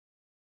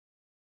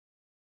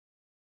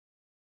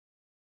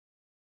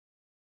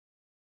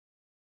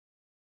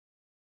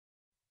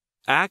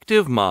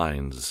Active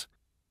minds.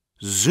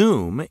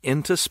 Zoom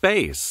into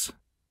space.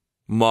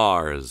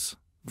 Mars,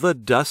 the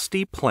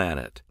Dusty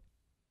Planet.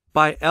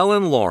 By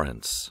Ellen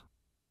Lawrence.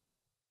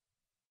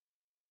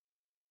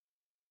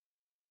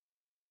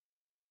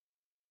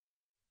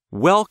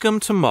 Welcome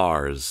to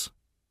Mars.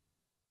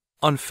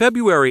 On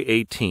February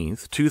 18,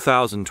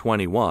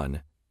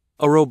 2021,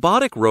 a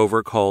robotic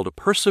rover called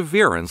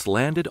Perseverance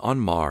landed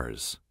on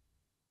Mars.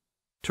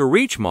 To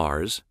reach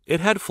Mars, it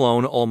had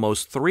flown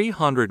almost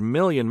 300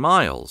 million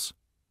miles,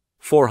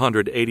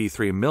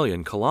 483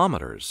 million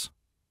kilometers.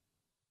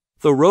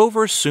 The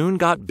rover soon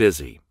got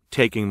busy,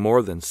 taking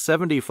more than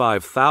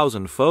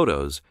 75,000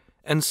 photos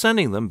and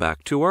sending them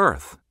back to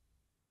Earth.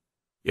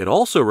 It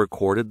also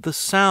recorded the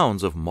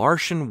sounds of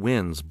Martian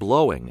winds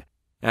blowing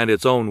and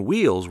its own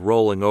wheels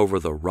rolling over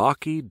the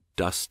rocky,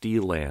 dusty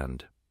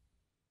land.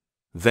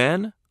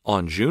 Then,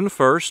 on June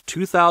 1,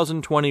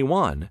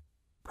 2021,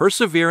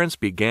 Perseverance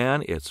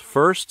began its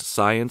first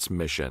science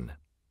mission.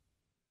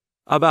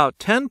 About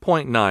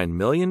 10.9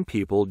 million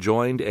people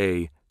joined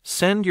a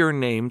Send Your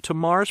Name to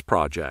Mars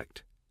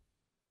project.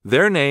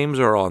 Their names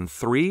are on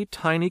 3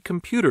 tiny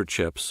computer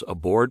chips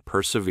aboard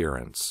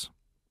Perseverance.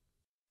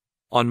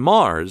 On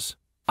Mars,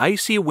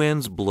 icy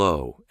winds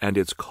blow and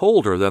it's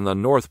colder than the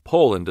North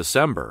Pole in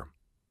December.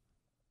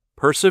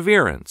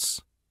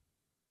 Perseverance.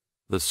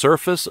 The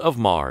surface of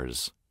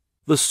Mars.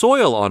 The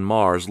soil on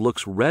Mars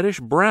looks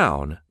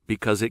reddish-brown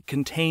because it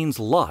contains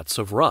lots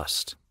of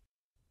rust.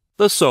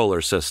 The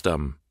solar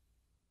system.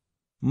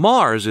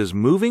 Mars is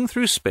moving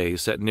through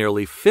space at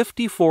nearly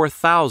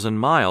 54,000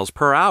 miles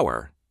per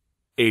hour,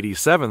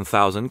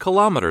 87,000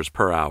 kilometers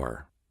per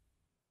hour.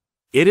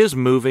 It is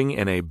moving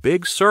in a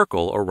big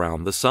circle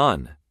around the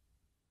Sun.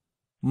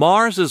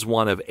 Mars is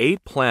one of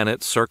 8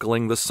 planets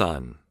circling the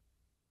Sun.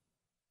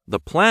 The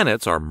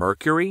planets are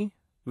Mercury,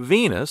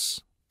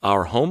 Venus,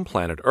 our home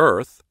planet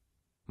Earth,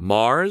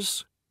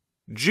 Mars,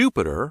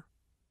 Jupiter,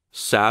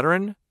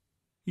 Saturn,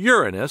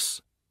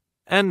 Uranus,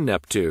 and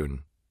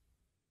Neptune.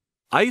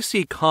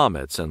 Icy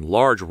comets and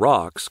large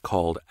rocks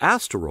called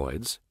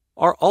asteroids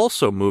are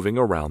also moving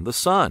around the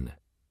Sun.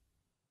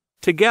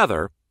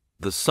 Together,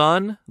 the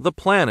Sun, the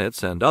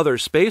planets, and other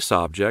space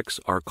objects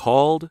are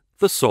called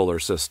the solar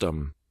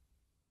system.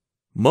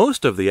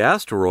 Most of the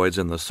asteroids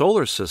in the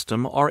solar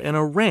system are in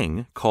a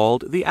ring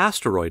called the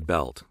asteroid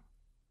belt.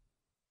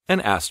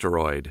 An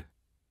asteroid.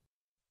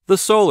 The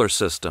solar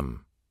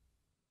system.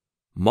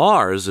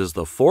 Mars is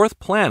the 4th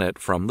planet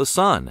from the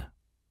Sun.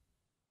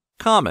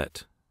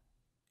 Comet.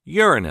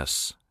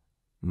 Uranus,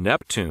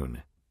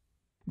 Neptune,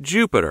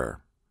 Jupiter,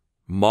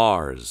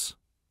 Mars,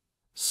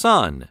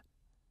 Sun,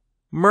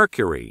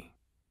 Mercury,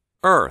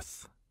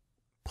 Earth,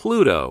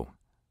 Pluto,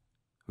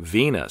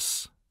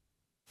 Venus,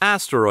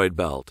 asteroid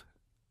belt,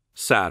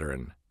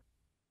 Saturn.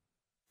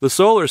 The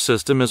solar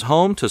system is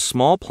home to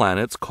small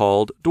planets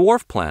called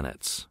dwarf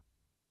planets.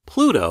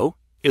 Pluto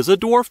is a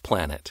dwarf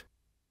planet.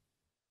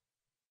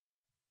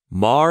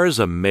 Mars'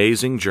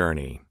 amazing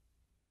journey.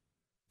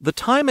 The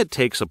time it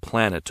takes a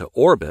planet to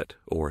orbit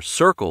or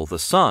circle the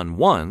Sun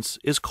once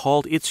is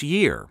called its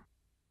year.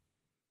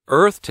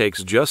 Earth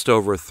takes just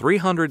over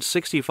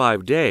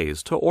 365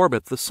 days to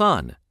orbit the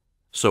Sun,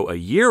 so a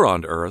year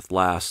on Earth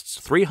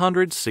lasts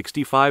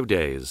 365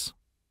 days.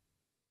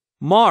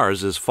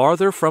 Mars is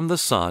farther from the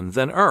Sun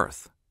than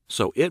Earth,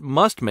 so it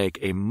must make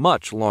a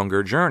much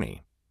longer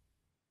journey.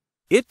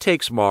 It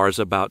takes Mars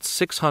about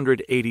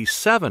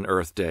 687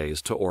 Earth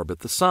days to orbit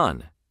the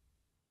Sun.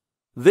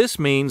 This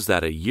means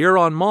that a year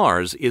on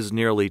Mars is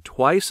nearly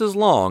twice as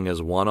long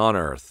as one on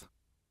Earth.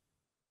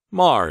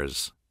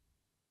 Mars.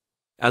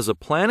 As a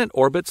planet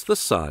orbits the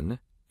Sun,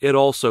 it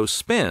also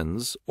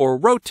spins or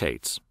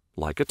rotates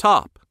like a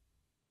top.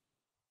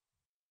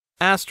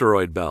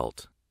 Asteroid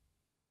belt.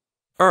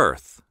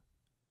 Earth,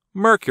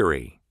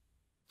 Mercury,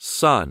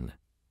 Sun,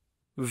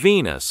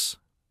 Venus,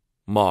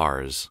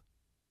 Mars.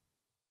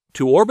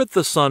 To orbit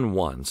the Sun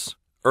once,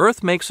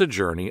 Earth makes a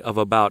journey of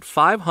about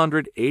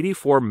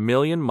 584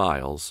 million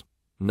miles,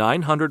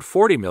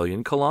 940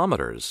 million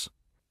kilometers.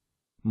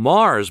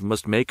 Mars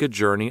must make a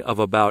journey of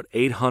about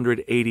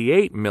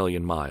 888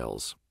 million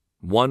miles,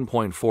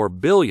 1.4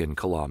 billion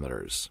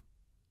kilometers.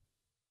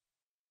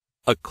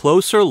 A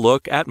closer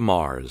look at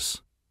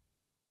Mars.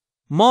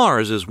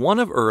 Mars is one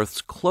of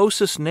Earth's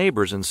closest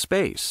neighbors in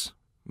space,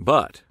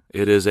 but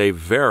it is a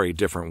very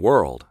different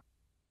world.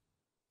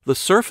 The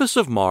surface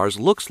of Mars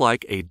looks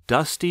like a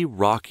dusty,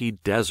 rocky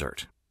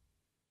desert.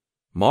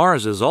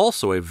 Mars is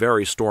also a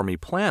very stormy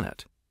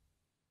planet.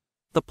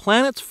 The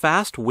planet's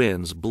fast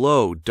winds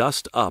blow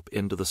dust up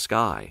into the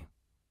sky.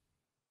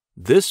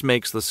 This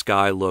makes the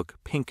sky look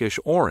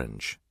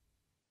pinkish-orange.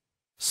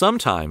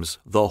 Sometimes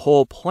the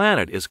whole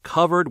planet is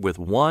covered with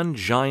one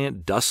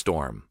giant dust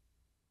storm.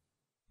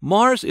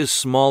 Mars is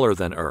smaller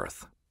than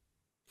Earth.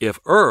 If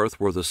Earth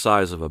were the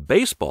size of a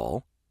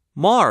baseball,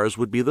 Mars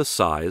would be the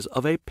size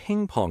of a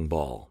ping-pong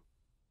ball.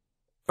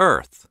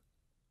 Earth,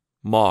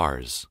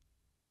 Mars.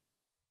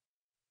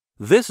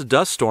 This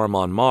dust storm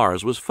on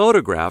Mars was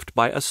photographed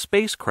by a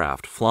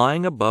spacecraft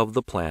flying above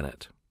the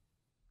planet.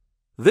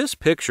 This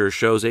picture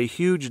shows a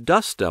huge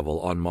dust devil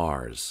on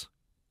Mars.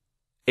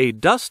 A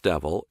dust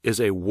devil is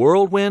a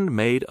whirlwind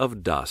made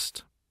of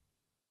dust.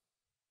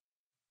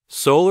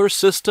 Solar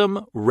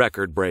System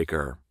Record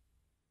Breaker.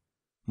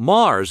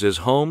 Mars is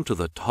home to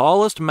the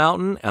tallest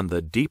mountain and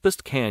the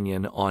deepest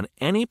canyon on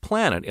any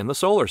planet in the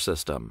solar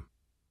system.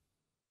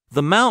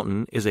 The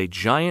mountain is a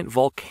giant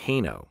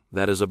volcano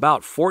that is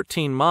about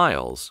 14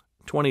 miles,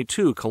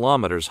 22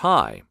 kilometers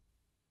high.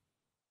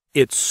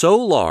 It's so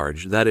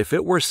large that if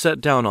it were set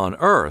down on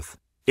Earth,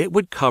 it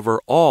would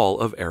cover all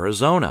of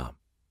Arizona.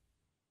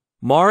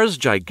 Mars'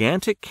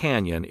 gigantic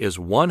canyon is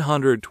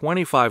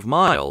 125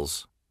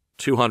 miles,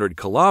 200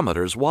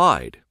 kilometers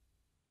wide.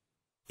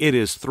 It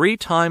is 3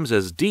 times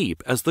as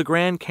deep as the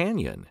Grand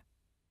Canyon.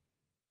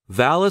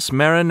 Valles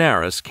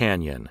Marineris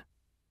Canyon.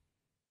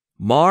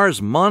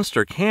 Mars'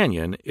 monster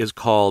canyon is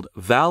called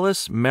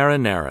Valles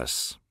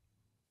Marineris.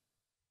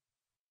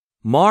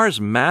 Mars'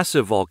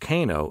 massive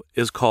volcano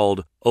is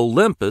called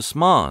Olympus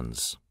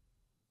Mons.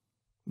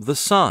 The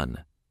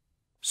Sun.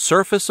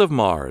 Surface of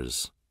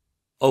Mars.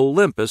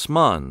 Olympus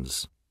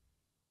Mons.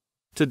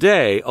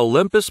 Today,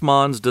 Olympus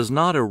Mons does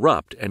not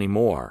erupt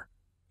anymore.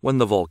 When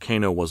the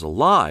volcano was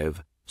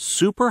alive,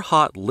 super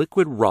hot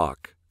liquid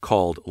rock,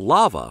 called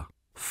lava,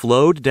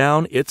 flowed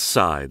down its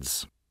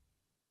sides.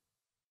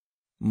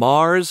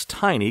 Mars'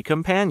 tiny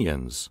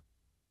companions.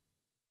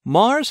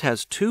 Mars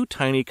has 2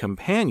 tiny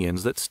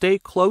companions that stay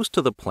close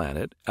to the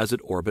planet as it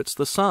orbits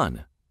the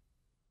Sun.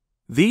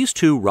 These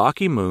 2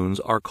 rocky moons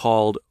are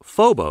called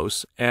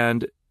Phobos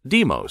and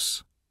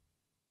Deimos.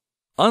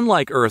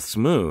 Unlike Earth's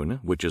moon,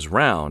 which is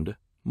round,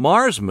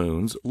 Mars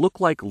moons look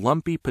like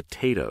lumpy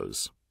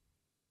potatoes.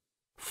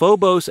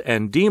 Phobos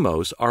and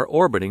Deimos are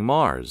orbiting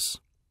Mars.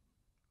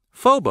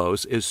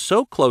 Phobos is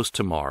so close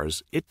to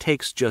Mars it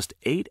takes just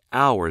 8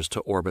 hours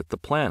to orbit the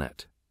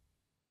planet.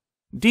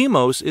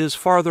 Deimos is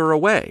farther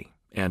away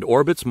and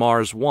orbits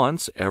Mars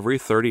once every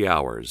 30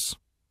 hours.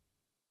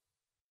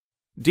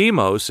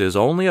 Deimos is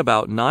only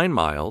about 9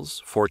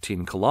 miles,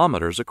 14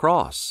 kilometers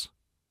across.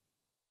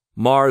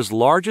 Mars'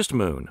 largest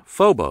moon,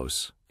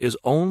 Phobos, is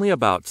only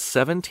about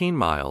 17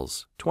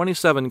 miles,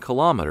 27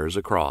 kilometers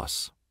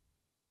across.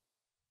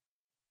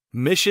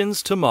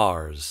 Missions to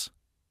Mars.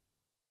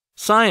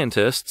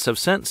 Scientists have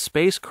sent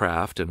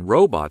spacecraft and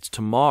robots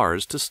to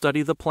Mars to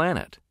study the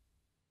planet.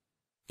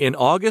 In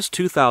August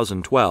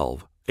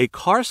 2012, a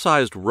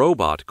car-sized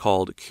robot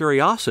called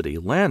Curiosity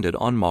landed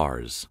on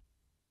Mars.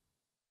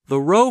 The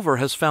rover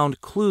has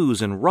found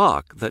clues in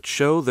rock that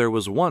show there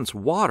was once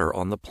water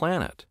on the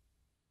planet.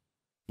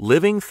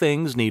 Living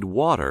things need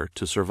water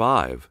to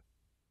survive.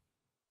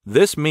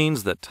 This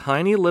means that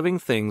tiny living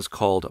things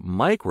called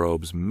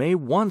microbes may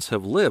once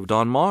have lived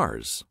on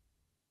Mars.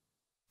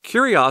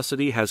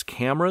 Curiosity has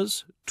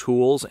cameras,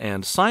 tools,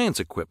 and science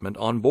equipment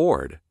on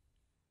board.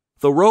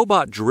 The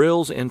robot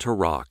drills into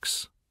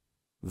rocks.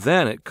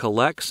 Then it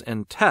collects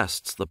and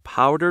tests the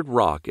powdered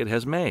rock it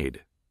has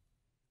made.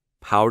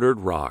 Powdered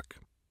rock.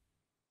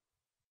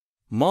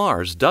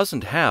 Mars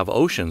doesn't have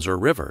oceans or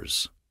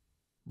rivers.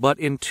 But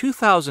in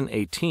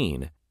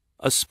 2018,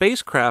 a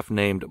spacecraft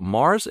named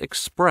Mars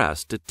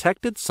Express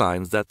detected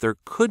signs that there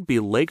could be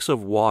lakes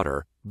of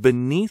water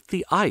beneath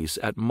the ice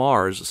at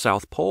Mars'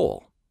 South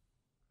Pole.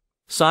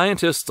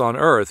 Scientists on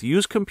Earth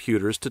use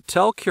computers to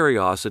tell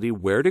Curiosity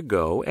where to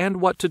go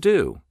and what to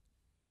do.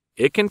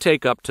 It can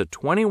take up to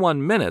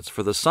 21 minutes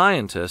for the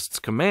scientists'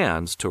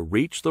 commands to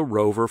reach the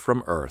rover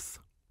from Earth.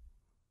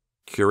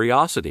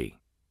 Curiosity.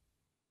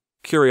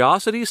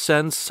 Curiosity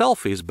sends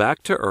selfies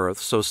back to Earth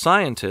so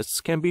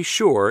scientists can be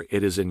sure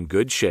it is in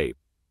good shape.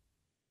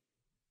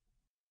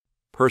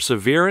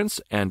 Perseverance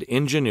and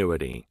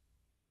ingenuity.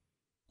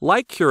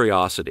 Like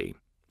Curiosity,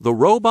 the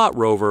robot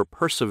rover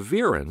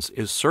Perseverance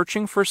is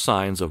searching for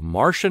signs of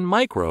Martian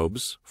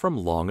microbes from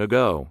long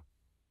ago.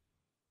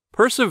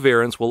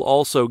 Perseverance will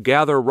also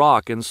gather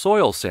rock and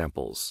soil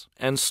samples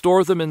and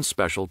store them in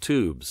special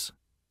tubes.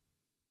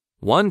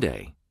 One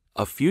day,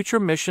 a future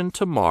mission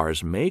to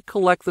Mars may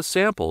collect the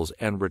samples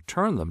and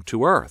return them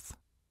to Earth.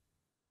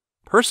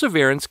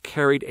 Perseverance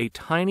carried a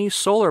tiny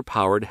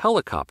solar-powered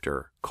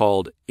helicopter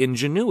called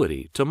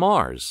Ingenuity to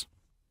Mars.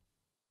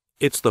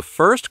 It's the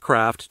first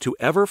craft to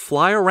ever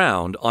fly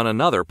around on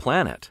another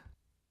planet.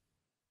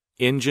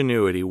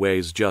 Ingenuity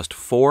weighs just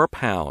 4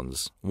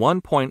 pounds,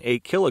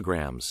 1.8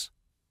 kilograms.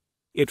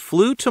 It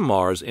flew to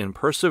Mars in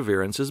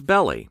Perseverance's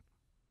belly.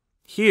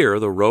 Here,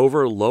 the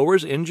rover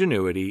lowers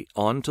Ingenuity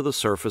onto the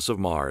surface of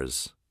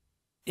Mars.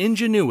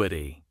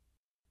 Ingenuity.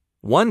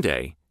 One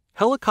day,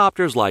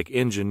 helicopters like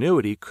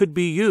Ingenuity could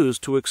be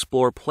used to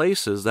explore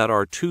places that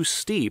are too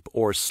steep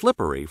or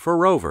slippery for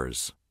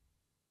rovers.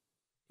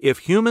 If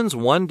humans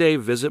one day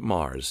visit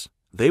Mars,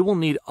 they will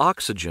need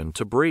oxygen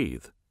to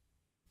breathe.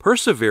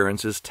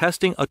 Perseverance is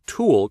testing a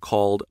tool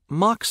called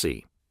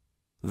MOXIE.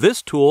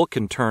 This tool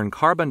can turn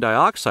carbon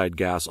dioxide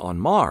gas on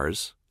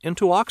Mars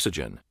into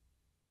oxygen.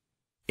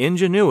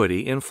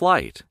 Ingenuity in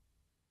flight.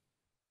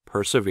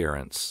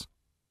 Perseverance.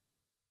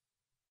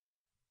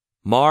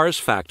 Mars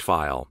Fact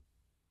File.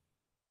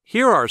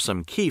 Here are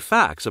some key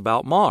facts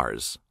about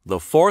Mars, the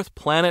fourth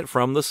planet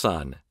from the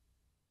Sun.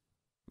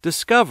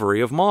 Discovery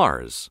of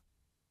Mars.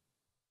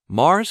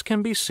 Mars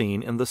can be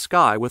seen in the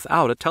sky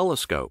without a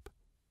telescope.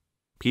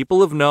 People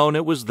have known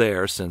it was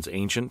there since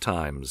ancient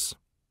times.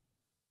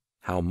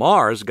 How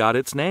Mars got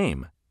its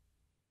name.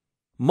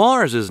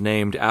 Mars is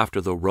named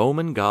after the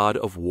Roman god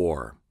of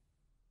war.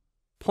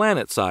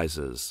 Planet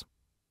sizes.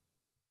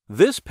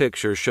 This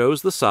picture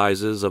shows the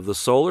sizes of the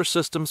solar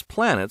system's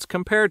planets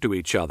compared to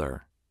each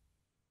other.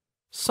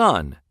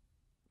 Sun,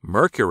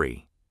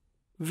 Mercury,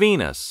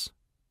 Venus,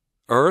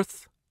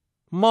 Earth,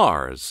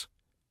 Mars,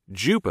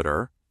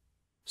 Jupiter,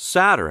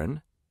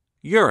 Saturn,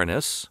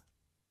 Uranus,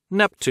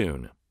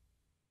 Neptune.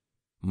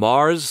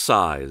 Mars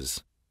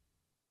size: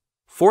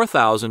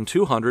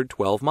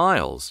 4,212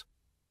 miles,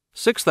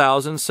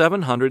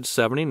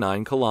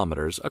 6,779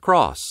 kilometers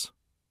across.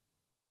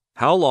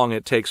 How long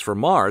it takes for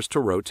Mars to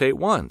rotate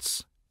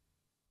once?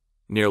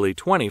 Nearly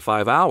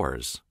 25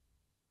 hours.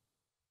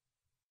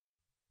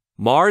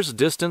 Mars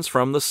distance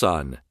from the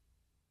Sun.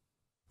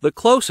 The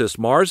closest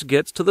Mars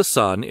gets to the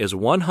Sun is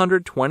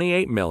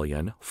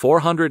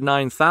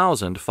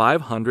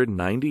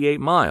 128,409,598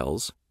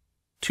 miles,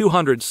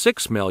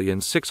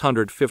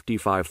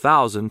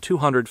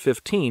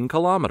 206,655,215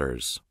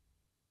 kilometers.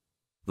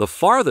 The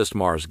farthest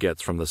Mars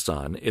gets from the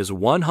Sun is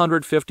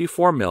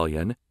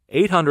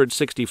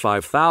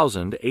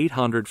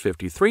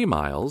 154,865,853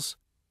 miles,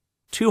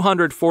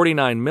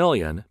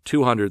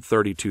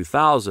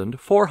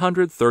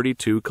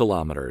 249,232,432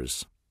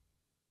 kilometers.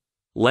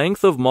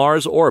 Length of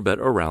Mars' orbit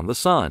around the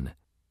Sun: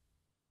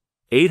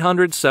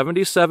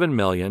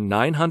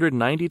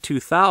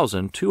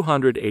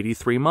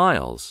 877,992,283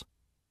 miles,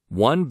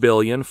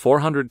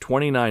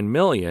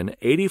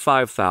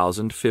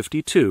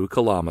 1,429,085,052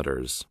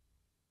 kilometers.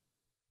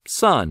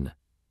 Sun.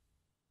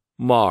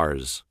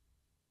 Mars.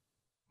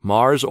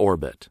 Mars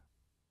orbit.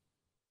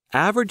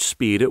 Average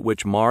speed at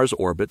which Mars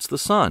orbits the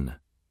Sun: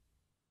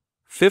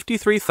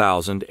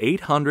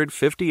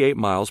 53,858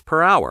 miles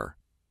per hour,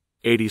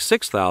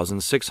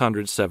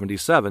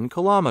 86,677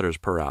 kilometers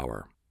per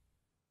hour.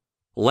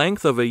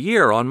 Length of a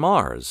year on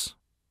Mars: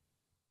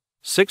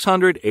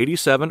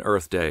 687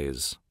 Earth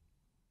days.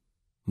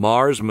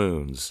 Mars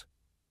moons.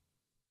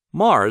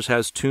 Mars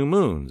has 2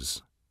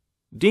 moons: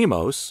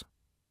 Deimos,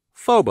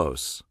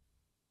 Phobos.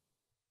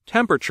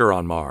 Temperature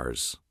on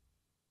Mars: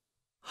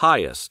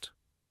 highest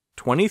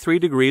 23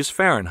 degrees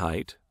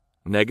Fahrenheit,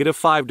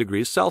 -5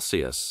 degrees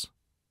Celsius.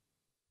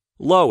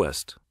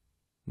 Lowest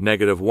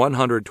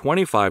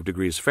 -125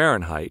 degrees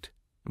Fahrenheit,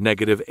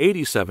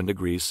 -87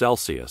 degrees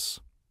Celsius.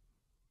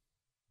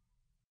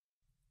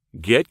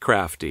 Get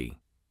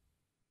crafty.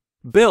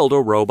 Build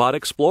a robot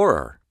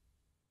explorer.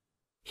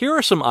 Here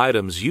are some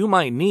items you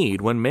might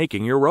need when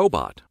making your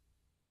robot: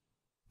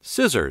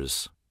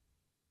 scissors,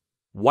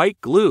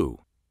 white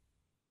glue,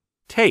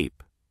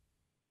 tape,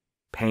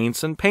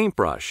 paints and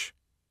paintbrush,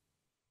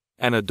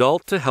 an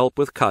adult to help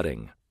with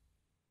cutting.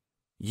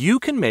 You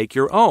can make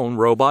your own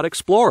robot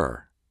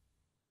explorer.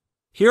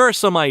 Here are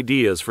some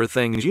ideas for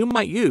things you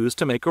might use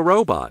to make a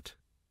robot: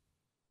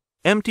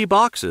 empty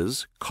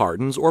boxes,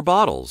 cartons, or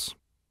bottles,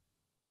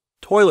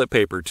 toilet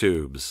paper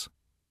tubes,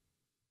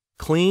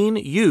 clean,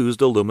 used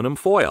aluminum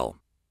foil,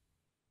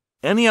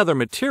 any other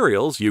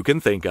materials you can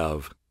think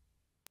of.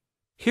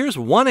 Here's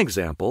one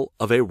example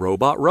of a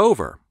robot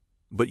rover,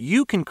 but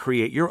you can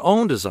create your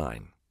own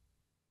design.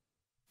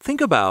 Think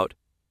about: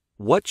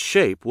 what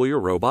shape will your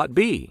robot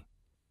be?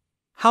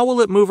 How will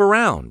it move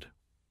around?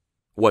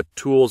 What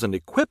tools and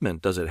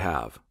equipment does it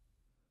have?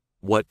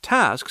 What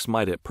tasks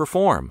might it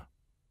perform?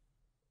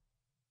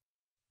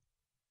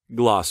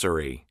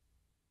 Glossary.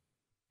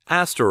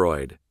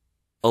 Asteroid: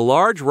 a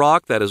large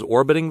rock that is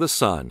orbiting the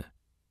Sun.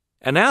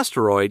 An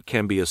asteroid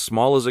can be as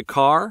small as a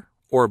car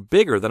or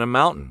bigger than a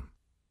mountain.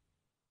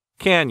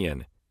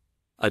 Canyon: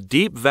 a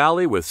deep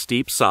valley with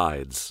steep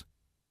sides.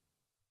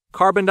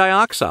 Carbon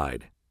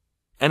dioxide: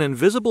 an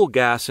invisible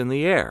gas in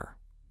the air.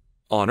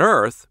 On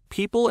Earth,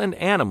 people and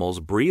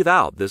animals breathe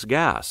out this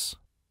gas.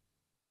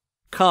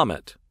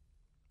 Comet: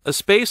 a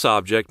space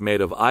object made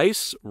of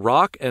ice,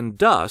 rock, and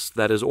dust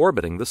that is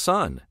orbiting the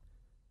Sun.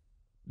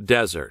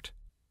 Desert: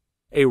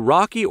 a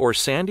rocky or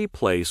sandy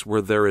place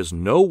where there is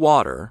no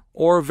water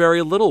or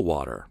very little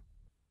water.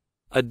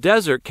 A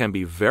desert can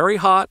be very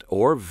hot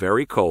or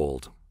very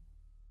cold.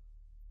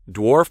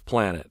 Dwarf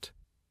planet: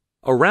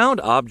 a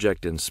round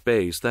object in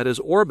space that is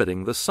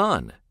orbiting the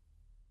Sun.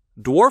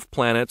 Dwarf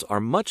planets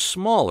are much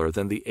smaller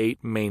than the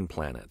 8 main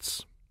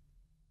planets.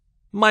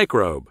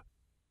 Microbe: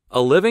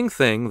 a living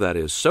thing that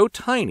is so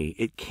tiny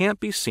it can't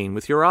be seen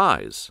with your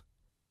eyes.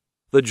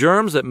 The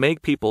germs that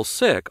make people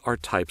sick are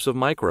types of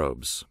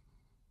microbes.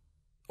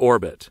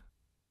 Orbit: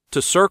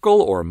 to circle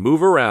or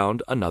move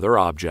around another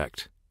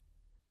object.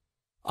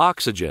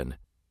 Oxygen: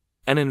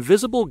 an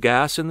invisible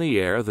gas in the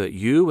air that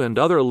you and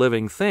other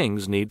living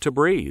things need to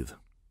breathe.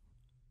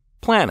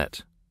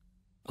 Planet: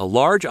 a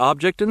large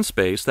object in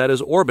space that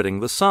is orbiting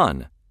the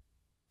Sun.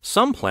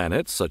 Some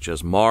planets, such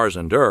as Mars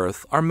and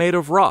Earth, are made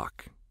of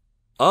rock.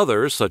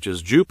 Others, such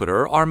as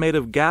Jupiter, are made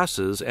of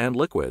gases and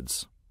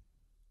liquids.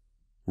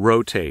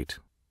 Rotate.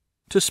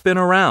 To spin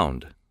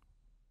around.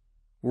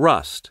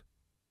 Rust.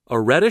 A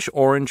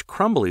reddish-orange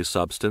crumbly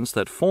substance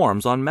that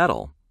forms on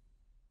metal.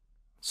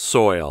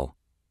 Soil.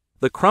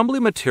 The crumbly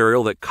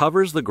material that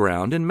covers the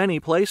ground in many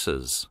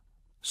places.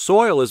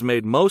 Soil is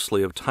made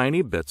mostly of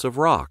tiny bits of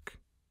rock.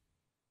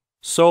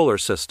 Solar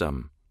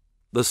system.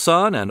 The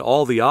Sun and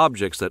all the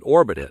objects that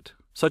orbit it,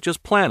 such as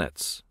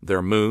planets,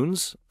 their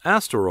moons,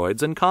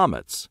 asteroids, and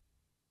comets.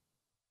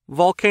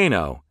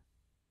 Volcano.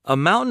 A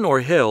mountain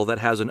or hill that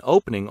has an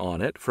opening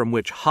on it from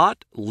which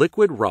hot,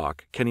 liquid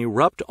rock can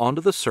erupt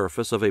onto the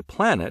surface of a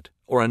planet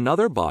or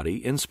another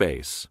body in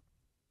space.